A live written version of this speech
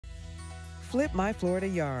Flip My Florida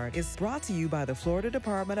Yard is brought to you by the Florida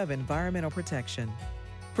Department of Environmental Protection.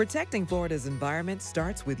 Protecting Florida's environment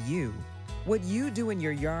starts with you. What you do in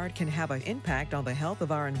your yard can have an impact on the health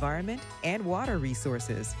of our environment and water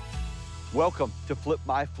resources. Welcome to Flip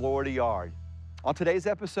My Florida Yard. On today's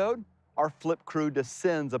episode, our flip crew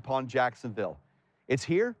descends upon Jacksonville. It's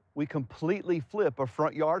here we completely flip a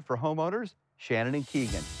front yard for homeowners Shannon and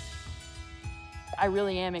Keegan. I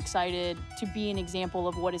really am excited to be an example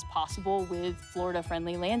of what is possible with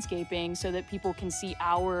Florida-friendly landscaping so that people can see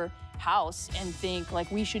our house and think,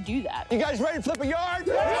 like, we should do that. You guys ready to flip a yard?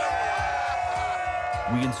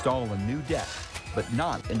 Yeah! We install a new deck, but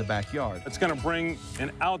not in the backyard. It's going to bring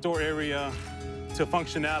an outdoor area to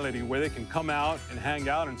functionality where they can come out and hang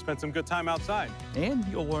out and spend some good time outside. And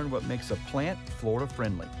you'll learn what makes a plant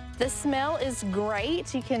Florida-friendly. The smell is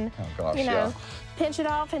great. You can, pinch it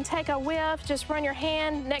off and take a whiff. Just run your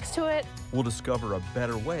hand next to it. We'll discover a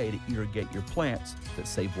better way to irrigate your plants that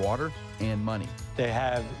save water and money. They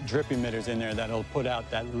have drip emitters in there that'll put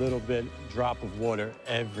out that little bit drop of water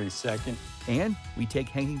every second. And we take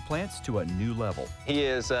hanging plants to a new level. He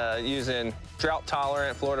is using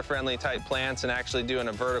drought-tolerant, Florida-friendly type plants and actually doing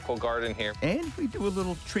a vertical garden here. And we do a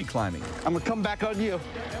little tree climbing. I'm gonna come back on you.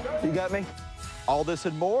 You got me? All this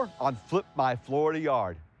and more on Flip My Florida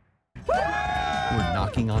Yard. We're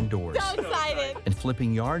knocking on doors. So excited. And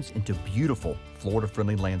flipping yards into beautiful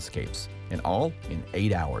Florida-friendly landscapes. And all in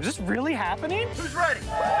 8 hours. Is this really happening? Who's ready?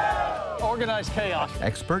 Organized chaos.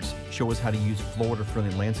 Experts show us how to use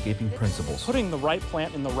Florida-friendly landscaping principles. Putting the right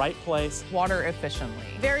plant in the right place. Water efficiently.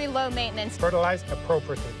 Very low maintenance. Fertilized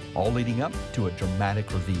appropriately. All leading up to a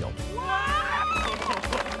dramatic reveal.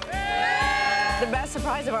 The best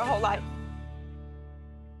surprise of our whole life.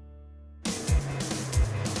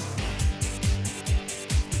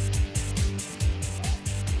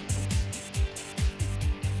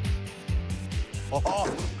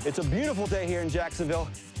 Oh, it's a beautiful day here in Jacksonville.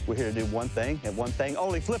 We're here to do one thing and one thing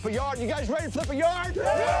only, flip a yard. You guys ready to flip a yard? Yeah!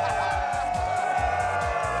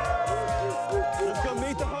 Let's go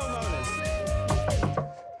meet the homeowners.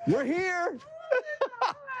 We're here.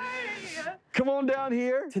 Come on down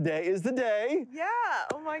here. Today is the day. Yeah,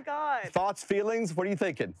 oh my God. Thoughts, feelings, what are you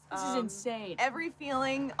thinking? This is insane. Every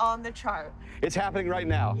feeling on the chart. It's happening right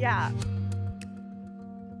now. Yeah.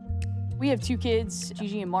 We have 2 kids,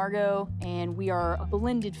 Gigi and Margot, and we are a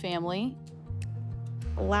blended family.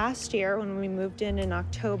 Last year, when we moved in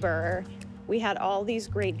October, we had all these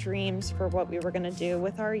great dreams for what we were going to do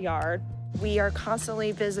with our yard. We are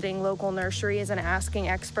constantly visiting local nurseries and asking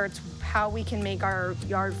experts how we can make our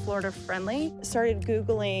yard Florida friendly. Started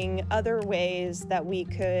Googling other ways that we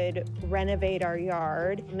could renovate our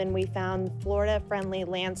yard, and we found Florida-friendly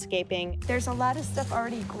landscaping. There's a lot of stuff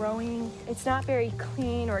already growing. It's not very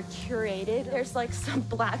clean or curated. There's like some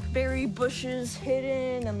blackberry bushes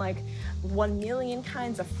hidden and like 1 million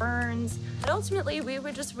kinds of ferns. But ultimately, we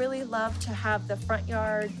would just really love to have the front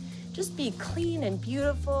yard just be clean and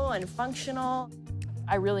beautiful and functional.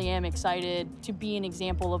 I really am excited to be an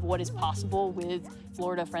example of what is possible with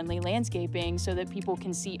Florida-friendly landscaping so that people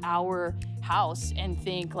can see our house and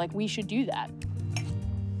think, like, we should do that.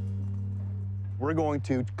 We're going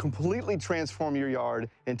to completely transform your yard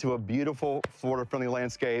into a beautiful Florida-friendly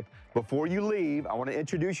landscape. Before you leave, I want to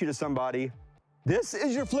introduce you to somebody. This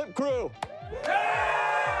is your flip crew.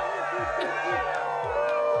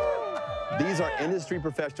 These are industry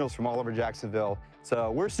professionals from all over Jacksonville.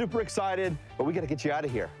 So we're super excited, but we got to get you out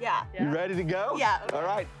of here. Yeah. You ready to go? Yeah. All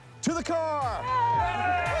right, to the car.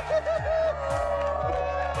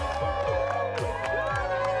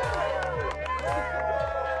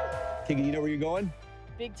 Keegan, you know where you're going?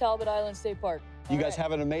 Big Talbot Island State Park. You guys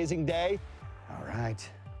have an amazing day. All right,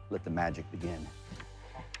 let the magic begin.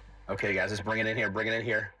 Okay, guys, let's bring it in here, bring it in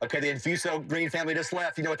here. Okay, the Anfuso-Greene family just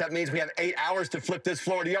left. You know what that means? We have 8 hours to flip this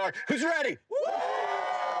Florida yard. Who's ready?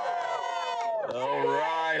 All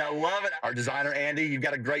right, I love it. Our designer, Andy, you've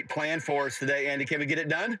got a great plan for us today, Andy. Can we get it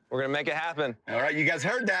done? We're going to make it happen. All right, you guys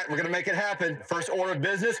heard that. We're going to make it happen. First order of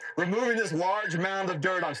business, removing this large mound of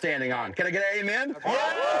dirt I'm standing on. Can I get an amen? Okay.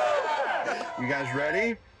 Yeah! You guys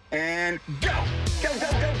ready? And go! Go,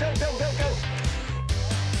 go, go, go, go, go, go!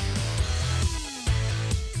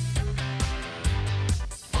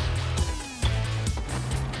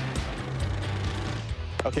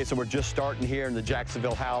 Okay, so we're just starting here in the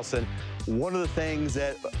Jacksonville house, and one of the things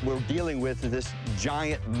that we're dealing with is this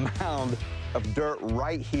giant mound of dirt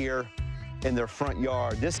right here in their front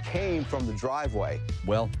yard. This came from the driveway.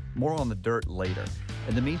 Well, more on the dirt later.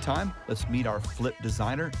 In the meantime, let's meet our flip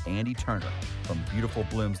designer, Andy Turner, from Beautiful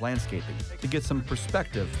Blooms Landscaping, to get some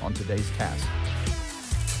perspective on today's task.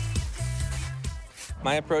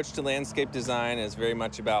 My approach to landscape design is very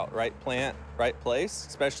much about right plant, right place,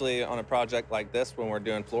 especially on a project like this when we're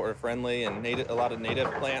doing Florida-friendly and a lot of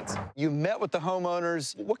native plants. You met with the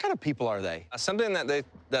homeowners. What kind of people are they? Something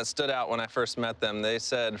that stood out when I first met them, they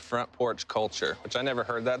said front porch culture, which I never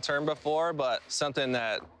heard that term before, but something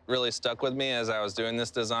that really stuck with me as I was doing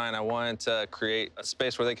this design. I wanted to create a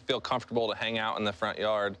space where they could feel comfortable to hang out in the front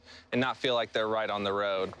yard and not feel like they're right on the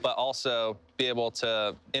road, but also be able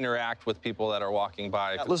to interact with people that are walking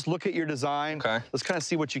by. Let's look at your design. Okay. Let's kind of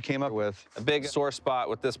see what you came up with. A big sore spot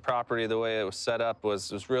with this property, the way it was set up,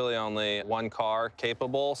 was really only one car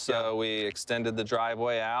capable, so we extended the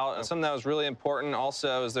driveway out. And something that was really important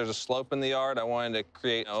also is there's a slope in the yard. I wanted to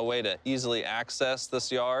create a way to easily access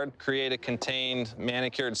this yard, create a contained,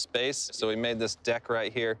 manicured space. So we made this deck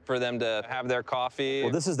right here for them to have their coffee.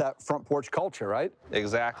 Well, this is that front porch culture, right?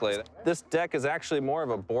 Exactly. This deck is actually more of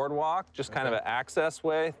a boardwalk, just kind of an access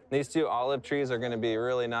way. These two olive trees are going to be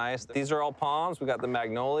really nice. These are all palms. We've got the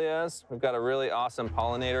magnolias. We've got a really awesome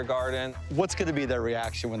pollinator garden. What's going to be their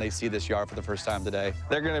reaction when they see this yard for the first time today?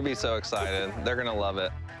 They're going to be so excited. They're going to love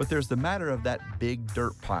it. But there's the matter of that big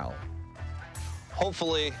dirt pile.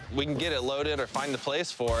 Hopefully, we can get it loaded or find a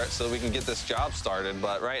place for it so we can get this job started.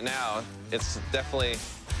 But right now, it's definitely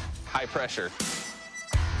high pressure.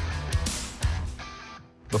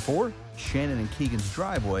 Before, Shannon and Keegan's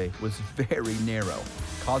driveway was very narrow,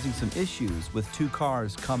 causing some issues with two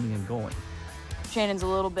cars coming and going. Shannon's a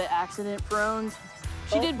little bit accident prone.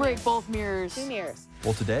 She did break both mirrors. 2 mirrors.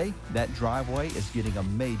 Well, today, that driveway is getting a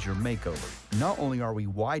major makeover. Not only are we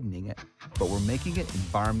widening it, but we're making it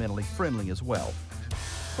environmentally friendly as well.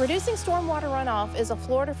 Reducing stormwater runoff is a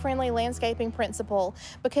Florida-friendly landscaping principle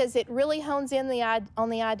because it really hones in on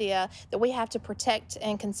the idea that we have to protect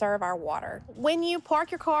and conserve our water. When you park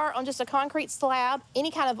your car on just a concrete slab,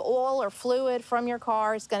 any kind of oil or fluid from your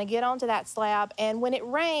car is going to get onto that slab, and when it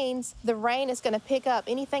rains, the rain is going to pick up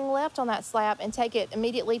anything left on that slab and take it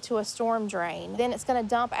immediately to a storm drain. Then it's going to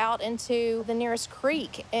dump out into the nearest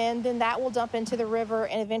creek, and then that will dump into the river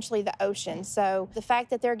and eventually the ocean. So the fact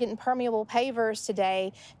that they're getting permeable pavers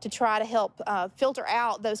today to try to help filter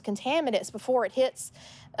out those contaminants before it hits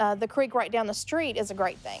the creek right down the street is a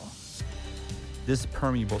great thing. This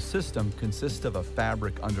permeable system consists of a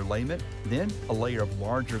fabric underlayment, then a layer of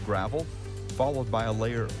larger gravel, followed by a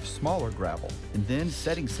layer of smaller gravel, and then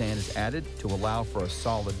setting sand is added to allow for a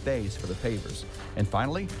solid base for the pavers. And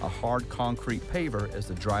finally, a hard concrete paver as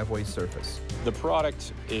the driveway surface. The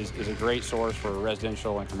product is a great source for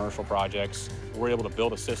residential and commercial projects. We're able to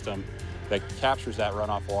build a system that captures that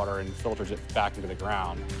runoff water and filters it back into the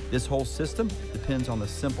ground. This whole system depends on the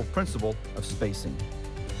simple principle of spacing.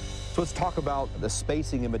 So let's talk about the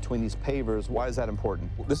spacing in between these pavers. Why is that important?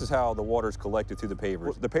 This is how the water is collected through the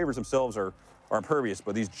pavers. The pavers themselves are impervious,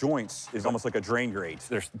 but these joints is almost like a drain grate.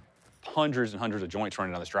 There's hundreds and hundreds of joints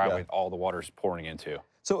running down this driveway, all the water's pouring into.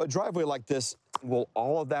 So a driveway like this, will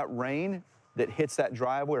all of that rain that hits that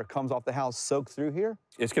driveway or comes off the house soak through here?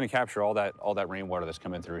 It's going to capture all that rainwater that's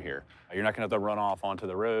coming through here. You're not going to have to run off onto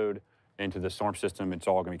the road, into the storm system. It's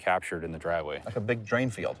all going to be captured in the driveway. Like a big drain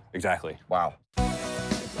field. Exactly. Wow.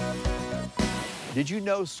 Did you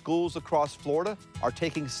know schools across Florida are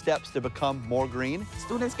taking steps to become more green?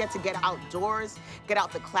 Students get to get outdoors, get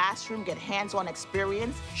out the classroom, get hands-on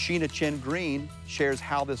experience. Sheena Chen Green shares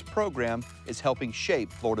how this program is helping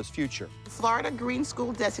shape Florida's future. The Florida Green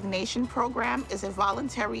School Designation Program is a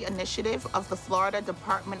voluntary initiative of the Florida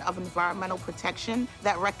Department of Environmental Protection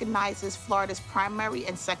that recognizes Florida's primary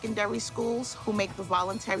and secondary schools who make the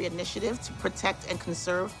voluntary initiative to protect and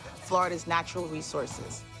conserve Florida's natural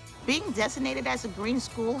resources. Being designated as a green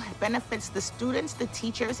school benefits the students, the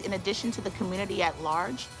teachers, in addition to the community at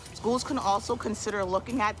large. Schools can also consider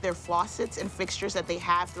looking at their faucets and fixtures that they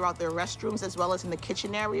have throughout their restrooms as well as in the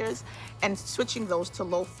kitchen areas and switching those to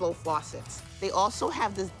low-flow faucets. They also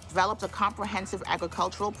have developed a comprehensive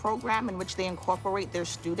agricultural program in which they incorporate their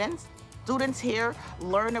students. Students here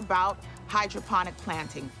learn about hydroponic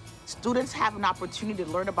planting. Students have an opportunity to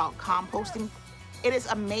learn about composting. It is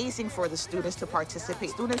amazing for the students to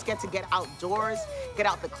participate. Students get to get outdoors, get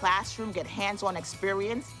out the classroom, get hands-on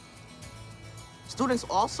experience. Students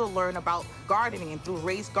also learn about gardening and through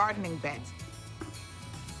raised gardening beds.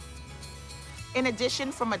 In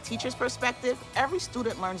addition, from a teacher's perspective, every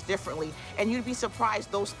student learns differently, and you'd be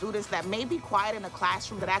surprised those students that may be quiet in a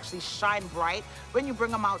classroom that actually shine bright when you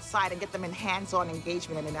bring them outside and get them in hands-on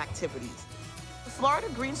engagement and in activities. The Florida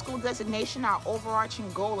Green School designation, our overarching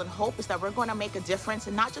goal and hope is that we're going to make a difference,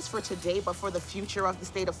 and not just for today, but for the future of the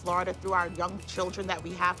state of Florida through our young children that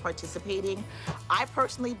we have participating. I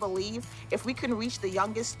personally believe if we can reach the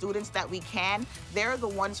youngest students that we can, they're the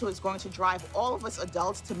ones who is going to drive all of us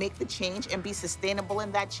adults to make the change and be sustainable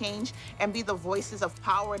in that change and be the voices of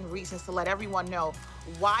power and reasons to let everyone know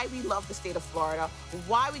why we love the state of Florida,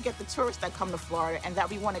 why we get the tourists that come to Florida, and that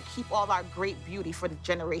we want to keep all our great beauty for the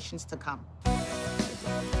generations to come.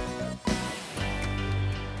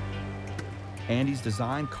 Andy's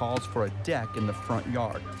design calls for a deck in the front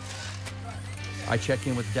yard. I check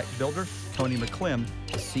in with deck builder Tony McClem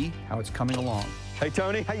to see how it's coming along. Hey,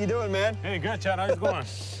 Tony, how you doing, man? Hey, good, Chad. How's it going?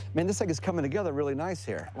 Man, this thing is coming together really nice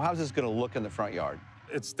here. Well, how's this going to look in the front yard?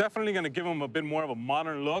 It's definitely going to give them a bit more of a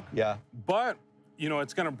modern look. Yeah. But, you know,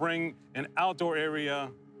 it's going to bring an outdoor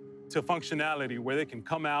area to functionality where they can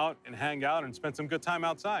come out and hang out and spend some good time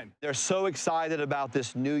outside. They're so excited about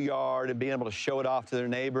this new yard and being able to show it off to their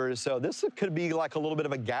neighbors. So this could be like a little bit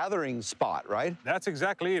of a gathering spot, right? That's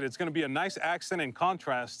exactly it. It's going to be a nice accent and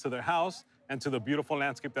contrast to their house and to the beautiful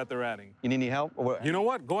landscape that they're adding. You need any help? You know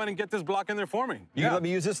what? Go ahead and get this block in there for me. You can let me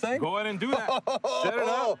use this thing? Go ahead and do that. Set it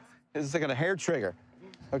up. This is like a hair trigger.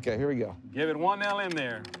 Okay, here we go. Give it one nail in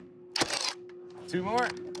there. Two more.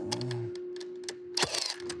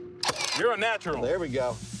 You're a natural. There we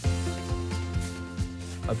go.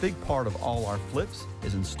 A big part of all our flips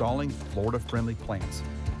is installing Florida-friendly plants.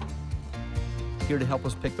 Here to help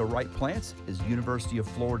us pick the right plants is University of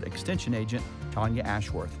Florida Extension Agent Tanya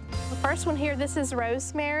Ashworth. The first one here, this is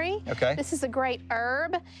rosemary. Okay. This is a great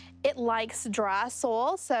herb. It likes dry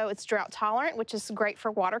soil, so it's drought tolerant, which is great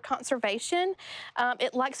for water conservation.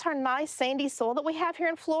 It likes our nice sandy soil that we have here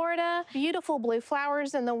in Florida. Beautiful blue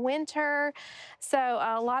flowers in the winter. So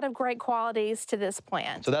a lot of great qualities to this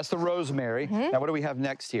plant. So that's the rosemary. Now what do we have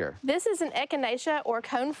next here? This is an echinacea or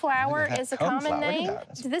coneflower is a common name.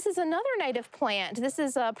 This is another native plant. This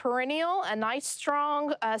is a perennial, a nice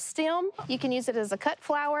strong stem. You can use it as a cut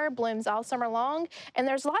flower, blooms all summer long. And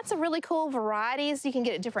there's lots of really cool varieties. You can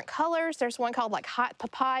get it different colors. There's one called like hot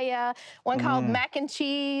papaya, one called mac and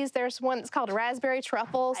cheese. There's one that's called raspberry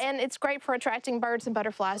truffles. And it's great for attracting birds and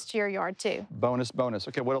butterflies to your yard too. Bonus, bonus.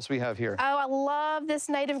 Okay, what else do we have here? Oh, I love this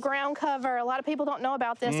native ground cover. A lot of people don't know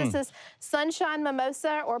about this. This is sunshine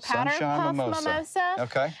mimosa or powder puff mimosa.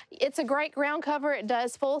 Okay. It's a great ground cover. It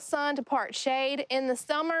does full sun to part shade. In the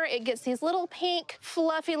summer, it gets these little pink,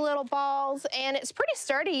 fluffy little balls, and it's pretty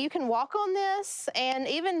sturdy. You can walk on this and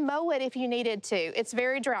even mow it if you needed to. It's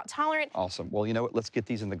very drought tolerant. Awesome. Well, you know what? Let's get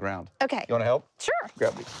these in the ground. Okay. You want to help? Sure.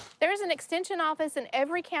 Grab these. There's an extension office in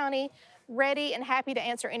every county ready and happy to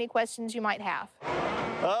answer any questions you might have.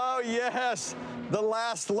 Oh, yes. The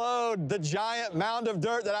last load, the giant mound of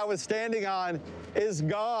dirt that I was standing on is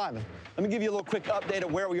gone. Let me give you a little quick update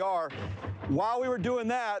of where we are. While we were doing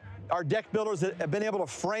that, our deck builders have been able to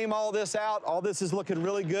frame all this out. All this is looking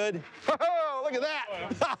really good. Oh, look at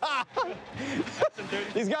that.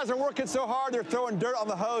 These guys are working so hard, they're throwing dirt on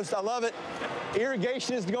the host. I love it.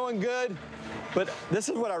 Irrigation is going good. But this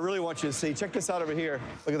is what I really want you to see. Check this out over here.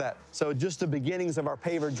 Look at that. So just the beginnings of our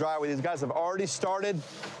paver driveway. These guys have already started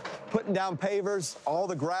putting down pavers. All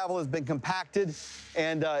the gravel has been compacted,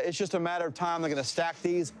 and it's just a matter of time. They're going to stack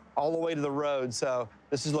these all the way to the road. So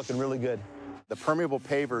this is looking really good. The permeable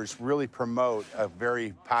pavers really promote a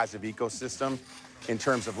very positive ecosystem in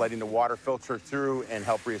terms of letting the water filter through and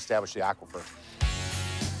help reestablish the aquifer.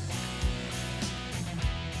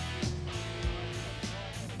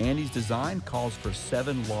 Andy's design calls for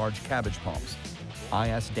 7 large cabbage palms. I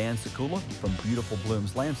asked Dan Sekula from Beautiful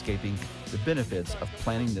Blooms Landscaping the benefits of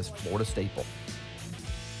planting this Florida staple.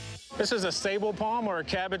 This is a sable palm or a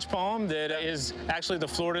cabbage palm that is actually the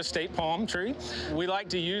Florida state palm tree. We like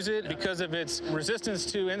to use it because of its resistance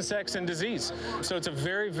to insects and disease. So it's a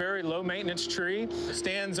very, very low maintenance tree.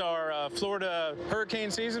 Stands our Florida hurricane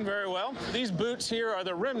season very well. These boots here are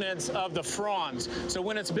the remnants of the fronds. So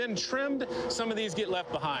when it's been trimmed, some of these get left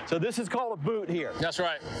behind. So this is called a boot here. That's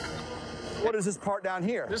right. What is this part down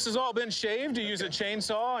here? This has all been shaved. You use a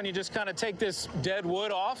chainsaw and you just kind of take this dead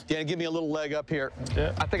wood off. Dan, give me a little leg up here.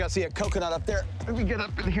 Yeah. I think I see a coconut up there. Let me get up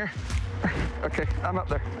in here. Okay, I'm up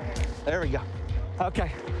there. There we go.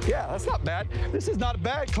 Okay, yeah, that's not bad. This is not a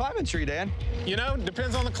bad climbing tree, Dan. You know,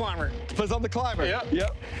 depends on the climber. Depends on the climber. Yep.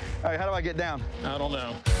 Yep. All right, how do I get down? I don't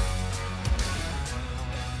know.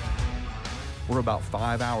 We're about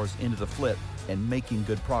 5 hours into the flip and making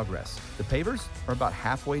good progress. The pavers are about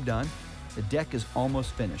halfway done. The deck is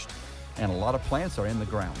almost finished, and a lot of plants are in the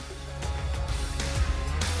ground.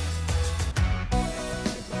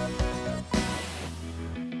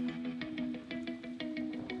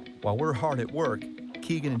 While we're hard at work,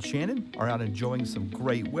 Keegan and Shannon are out enjoying some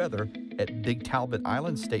great weather at Big Talbot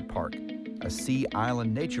Island State Park, a sea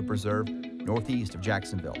island nature preserve northeast of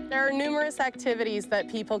Jacksonville. There are numerous activities that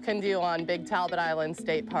people can do on Big Talbot Island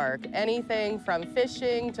State Park. Anything from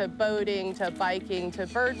fishing to boating to biking to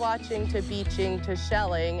bird watching to beaching to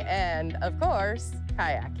shelling and, of course,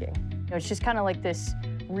 kayaking. It's just kind of like this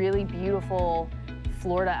really beautiful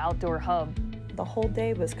Florida outdoor hub. The whole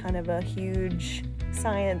day was kind of a huge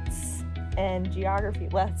science and geography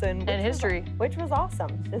lesson. And history. Which was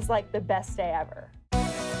awesome. It was like the best day ever.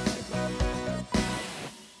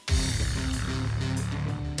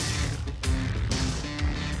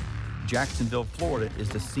 Jacksonville, Florida is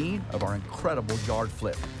the scene of our incredible yard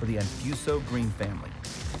flip for the Anfuso-Greene family.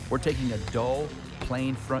 We're taking a dull,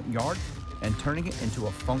 plain front yard and turning it into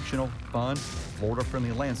a functional, fun,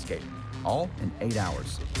 Florida-friendly landscape, all in 8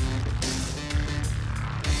 hours.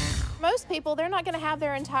 Most people, they're not going to have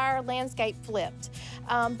their entire landscape flipped.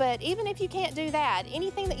 But even if you can't do that,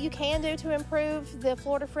 anything that you can do to improve the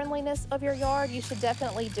Florida friendliness of your yard, you should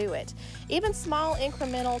definitely do it. Even small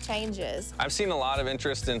incremental changes. I've seen a lot of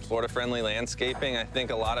interest in Florida-friendly landscaping. I think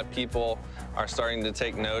a lot of people are starting to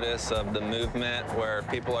take notice of the movement where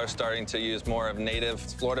people are starting to use more of native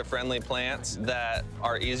Florida-friendly plants that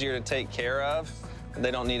are easier to take care of. They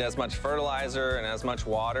don't need as much fertilizer and as much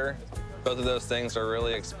water. Both of those things are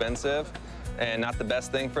really expensive and not the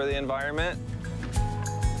best thing for the environment.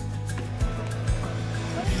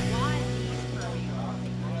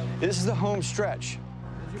 This is the home stretch.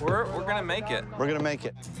 We're gonna make it. We're gonna make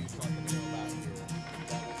it.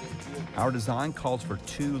 Our design calls for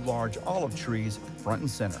 2 large olive trees front and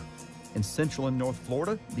center. In Central and North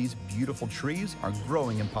Florida, these beautiful trees are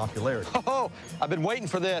growing in popularity. Oh, I've been waiting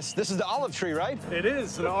for this. This is the olive tree, right? It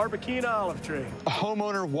is, an Arbequina olive tree. A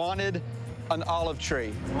homeowner wanted an olive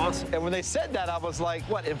tree. Awesome. And when they said that, I was like,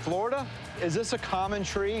 what, in Florida? Is this a common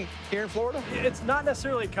tree here in Florida? It's not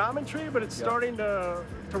necessarily a common tree, but it's starting to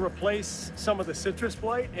replace some of the citrus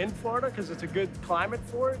blight in Florida because it's a good climate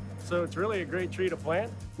for it. So it's really a great tree to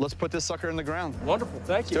plant. Let's put this sucker in the ground. Wonderful,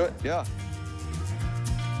 thank you. Do it, yeah.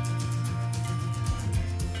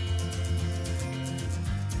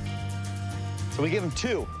 So we give them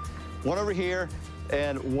 2, one over here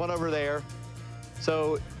and one over there.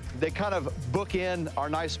 So they kind of bookend our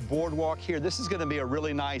nice boardwalk here. This is gonna be a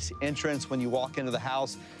really nice entrance when you walk into the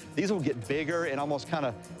house. These will get bigger and almost kind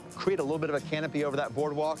of create a little bit of a canopy over that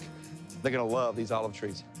boardwalk. They're gonna love these olive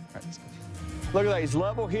trees. All right, let's go. Look at that, he's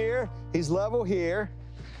level here,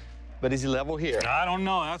 but is he level here? I don't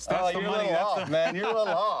know. That's the money. You're a little off, man. You're a little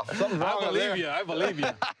off. Something's wrong I believe you. I believe you.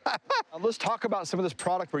 Let's talk about some of this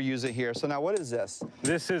product we're using here. So now, what is this?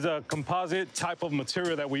 This is a composite type of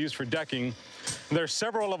material that we use for decking. There's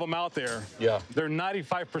several of them out there. Yeah. They're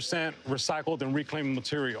 95% recycled and reclaimed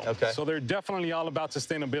material. Okay. So they're definitely all about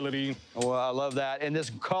sustainability. Well, I love that. And this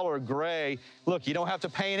color gray, look, you don't have to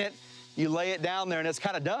paint it. You lay it down there and it's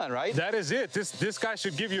kind of done, right? That is it. This guy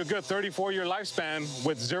should give you a good 34-year lifespan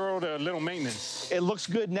with 0 to little maintenance. It looks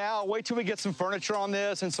good now. Wait till we get some furniture on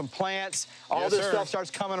this and some plants. All Yes, this sir. stuff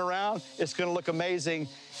starts coming around. It's going to look amazing.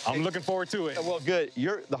 I'm looking forward to it. Well, good.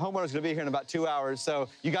 The homeowner's going to be here in about 2 hours. So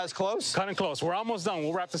you guys close? Cutting close. We're almost done.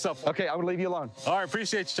 We'll wrap this up. Okay, I'm going to leave you alone. All right,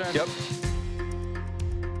 appreciate you, Chen. Yep.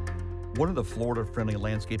 One of the Florida-friendly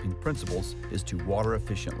landscaping principles is to water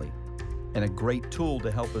efficiently. And a great tool to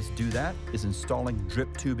help us do that is installing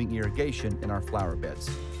drip tubing irrigation in our flower beds.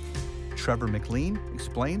 Trevor McLean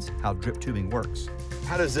explains how drip tubing works.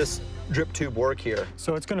 How does this drip tube work here?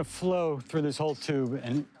 So it's going to flow through this whole tube,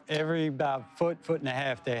 and every about foot and a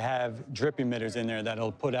half, they have drip emitters in there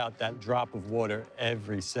that'll put out that drop of water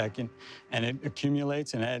every second, and it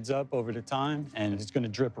accumulates and adds up over the time, and it's going to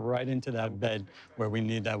drip right into that bed where we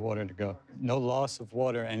need that water to go. No loss of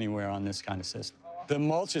water anywhere on this kind of system. The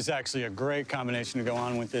mulch is actually a great combination to go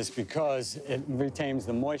on with this because it retains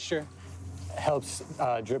the moisture, helps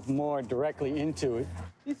drip more directly into it.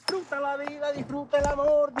 Disfruta la vida, disfruta el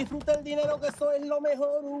amor, disfruta el dinero, que eso es lo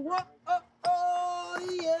mejor.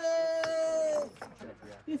 Yeah.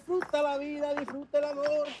 Disfruta la vida, disfruta el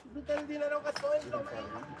amor, disfruta el dinero, que eso es lo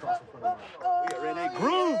mejor. We are in a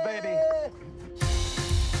groove, baby.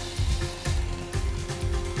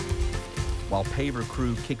 While paver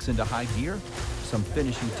crew kicks into high gear, some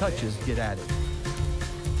finishing touches get added,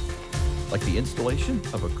 like the installation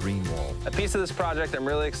of a green wall. A piece of this project I'm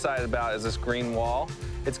really excited about is this green wall.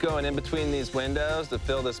 It's going in between these windows to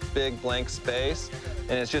fill this big blank space,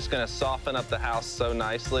 and it's just going to soften up the house so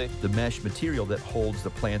nicely. The mesh material that holds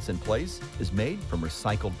the plants in place is made from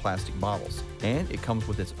recycled plastic bottles, and it comes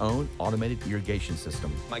with its own automated irrigation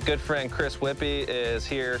system. My good friend Chris Whippy is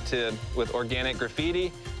here with organic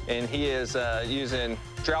graffiti, and he is using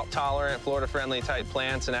drought-tolerant, Florida-friendly type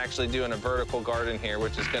plants and actually doing a vertical garden here,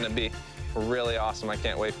 which is going to be really awesome. I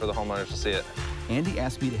can't wait for the homeowners to see it. Andy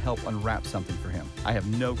asked me to help unwrap something for him. I have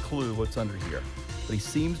no clue what's under here, but he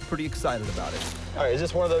seems pretty excited about it. All right, is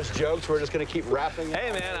this one of those jokes we're just going to keep wrapping?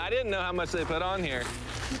 Hey, man, I didn't know how much they put on here.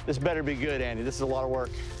 This better be good, Andy. This is a lot of work.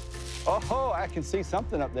 Oh, I can see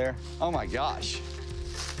something up there. Oh, my gosh.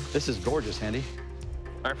 This is gorgeous, Andy.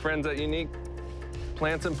 Our friends at Unique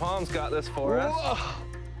Plants and Palms got this for us.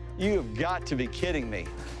 You have got to be kidding me.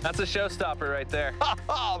 That's a showstopper right there.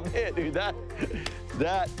 Oh, man, dude,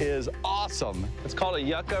 that is awesome. It's called a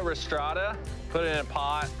yucca rostrata. Put it in a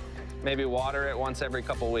pot, maybe water it once every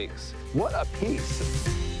couple weeks. What a piece.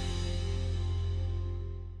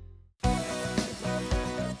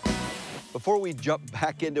 Before we jump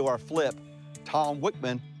back into our flip, Tom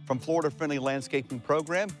Wickman from Florida Friendly Landscaping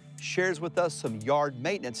Program shares with us some yard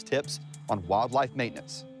maintenance tips on wildlife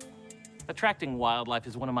maintenance. Attracting wildlife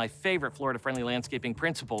is one of my favorite Florida-friendly landscaping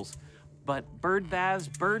principles, but bird baths,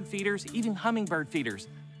 bird feeders, even hummingbird feeders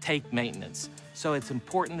take maintenance. So it's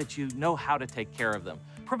important that you know how to take care of them.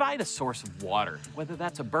 Provide a source of water, whether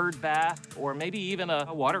that's a bird bath or maybe even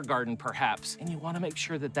a water garden perhaps, and you want to make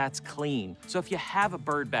sure that that's clean. So if you have a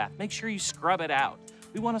bird bath, make sure you scrub it out.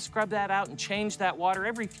 We want to scrub that out and change that water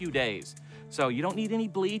every few days. So you don't need any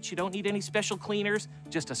bleach, you don't need any special cleaners,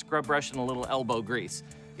 just a scrub brush and a little elbow grease.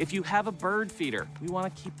 If you have a bird feeder, we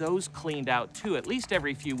want to keep those cleaned out too, at least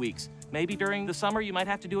every few weeks. Maybe during the summer, you might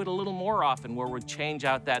have to do it a little more often where we'll change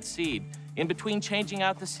out that seed. In between changing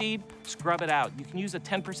out the seed, scrub it out. You can use a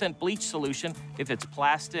 10% bleach solution if it's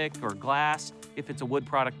plastic or glass. If it's a wood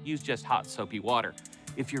product, use just hot soapy water.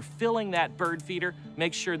 If you're filling that bird feeder,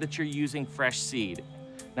 make sure that you're using fresh seed.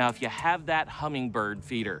 Now, if you have that hummingbird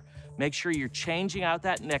feeder, make sure you're changing out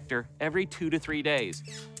that nectar every 2 to 3 days.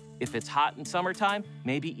 If it's hot in summertime,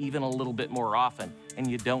 maybe even a little bit more often, and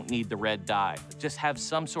you don't need the red dye. Just have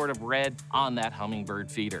some sort of red on that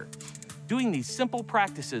hummingbird feeder. Doing these simple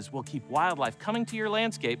practices will keep wildlife coming to your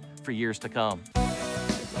landscape for years to come.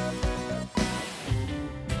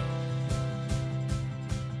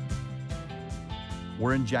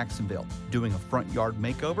 We're in Jacksonville doing a front yard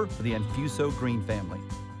makeover for the Anfuso-Greene family.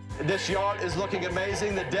 This yard is looking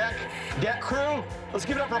amazing. The deck crew, let's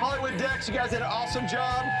give it up for Hollywood Decks. You guys did an awesome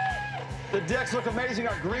job. The decks look amazing.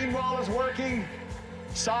 Our green wall is working.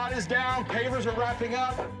 Sod is down. Pavers are wrapping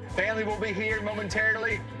up. Family will be here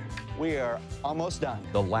momentarily. We are almost done.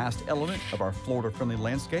 The last element of our Florida-friendly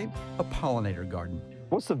landscape, a pollinator garden.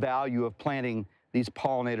 What's the value of planting these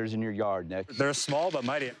pollinators in your yard, Nick? They're small but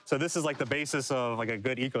mighty. So this is like the basis of like a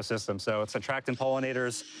good ecosystem. So it's attracting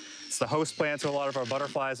pollinators. It's the host plant to a lot of our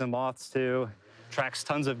butterflies and moths too. Attracts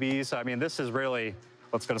tons of bees. So, I mean, this is really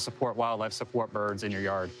what's going to support wildlife, support birds in your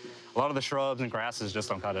yard. A lot of the shrubs and grasses just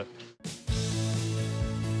don't cut it.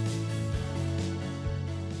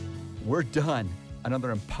 We're done.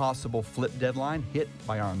 Another impossible flip deadline hit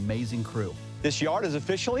by our amazing crew. This yard is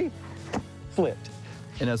officially flipped.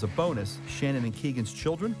 And as a bonus, Shannon and Keegan's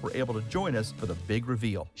children were able to join us for the big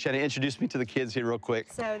reveal. Shannon, introduce me to the kids here real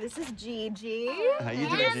quick. So this is Gigi. How you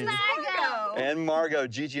doing, Gigi? Margot. And Margot,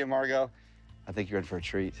 Gigi and Margot. I think you're in for a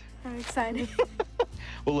treat. I'm excited.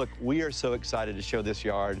 Well, look, we are so excited to show this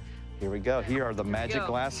yard. Here we go. Here are the magic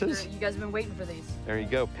glasses. You guys have been waiting for these. There you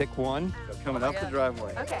go. Pick one. Coming up the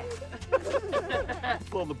driveway. Okay.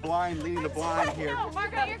 Pull the blind, leading the blind here. No,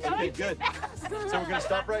 Margot, you're going. Okay, good. So we're going to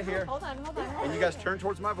stop right here. Hold on. And you guys turn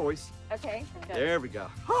towards my voice. Okay. There we go.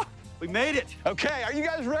 We made it. Okay, are you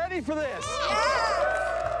guys ready for this?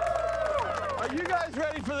 Are you guys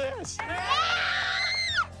ready for this?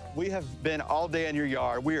 We have been all day in your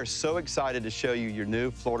yard. We are so excited to show you your new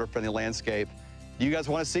Florida-friendly landscape. Do you guys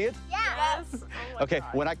want to see it? Yes. Oh okay,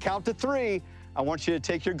 when I count to 3, I want you to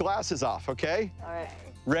take your glasses off, okay? All right.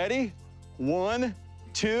 Ready? 1,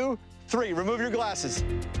 2, 3. Remove your glasses.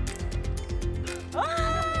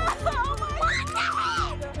 Oh my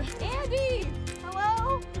God! Andy!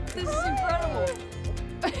 Hello? This is incredible.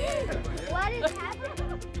 What is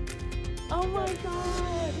happening? Oh my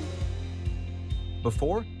God.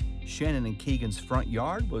 Before, Shannon and Keegan's front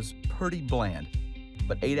yard was pretty bland.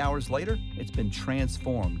 But 8 hours later, it's been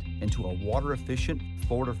transformed into a water-efficient,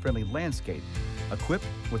 Florida-friendly landscape equipped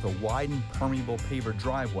with a widened, permeable paver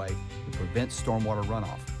driveway to prevent stormwater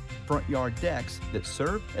runoff, front yard decks that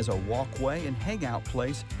serve as a walkway and hangout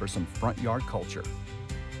place for some front yard culture.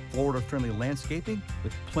 Florida-friendly landscaping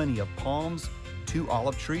with plenty of palms, 2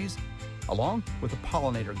 olive trees, along with a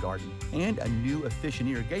pollinator garden and a new efficient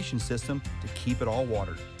irrigation system to keep it all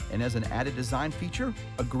watered. And as an added design feature,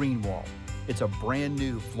 a green wall. It's a brand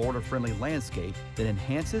new Florida-friendly landscape that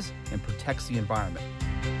enhances and protects the environment.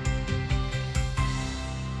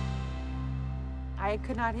 I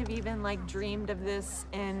could not have even dreamed of this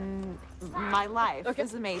in my life. Okay.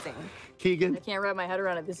 It's amazing. Keegan? I can't wrap my head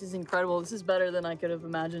around it. This is incredible. This is better than I could have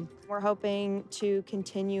imagined. We're hoping to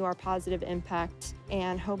continue our positive impact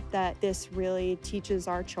and hope that this really teaches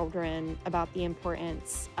our children about the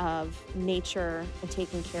importance of nature and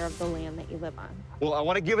taking care of the land that you live on. Well, I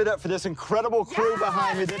want to give it up for this incredible crew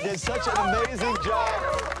behind me that did such an amazing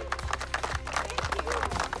job.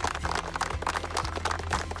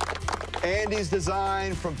 Andy's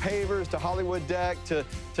design, from pavers to Hollywood deck to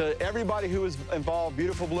everybody who was involved,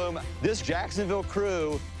 Beautiful Bloom. This Jacksonville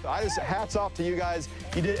crew, hats off to you guys.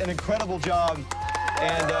 You did an incredible job.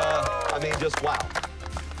 And I mean, just wow.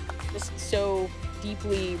 This so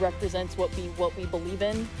deeply represents what we believe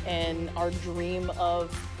in and our dream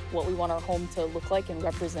of what we want our home to look like and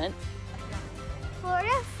represent.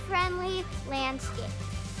 Florida-friendly landscape.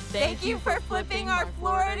 Thank you for flipping our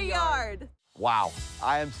Florida yard. Wow,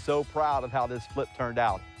 I am so proud of how this flip turned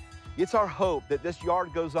out. It's our hope that this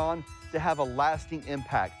yard goes on to have a lasting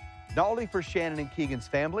impact, not only for Shannon and Keegan's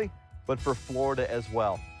family, but for Florida as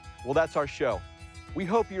well. Well, that's our show. We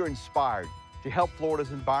hope you're inspired to help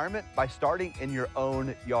Florida's environment by starting in your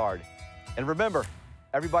own yard. And remember,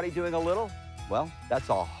 everybody doing a little, well, that's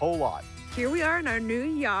a whole lot. Here we are in our new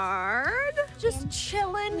yard. Just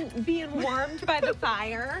chilling, being warmed by the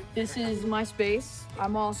fire. This is my space.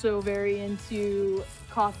 I'm also very into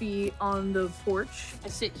coffee on the porch. I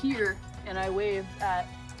sit here and I wave at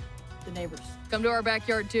the neighbors. Come to our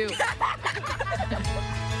backyard too.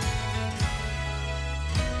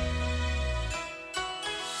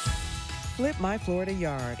 Flip My Florida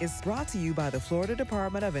Yard is brought to you by the Florida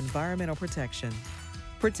Department of Environmental Protection.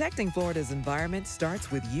 Protecting Florida's environment starts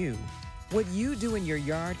with you. What you do in your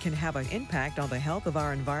yard can have an impact on the health of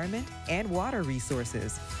our environment and water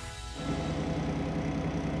resources.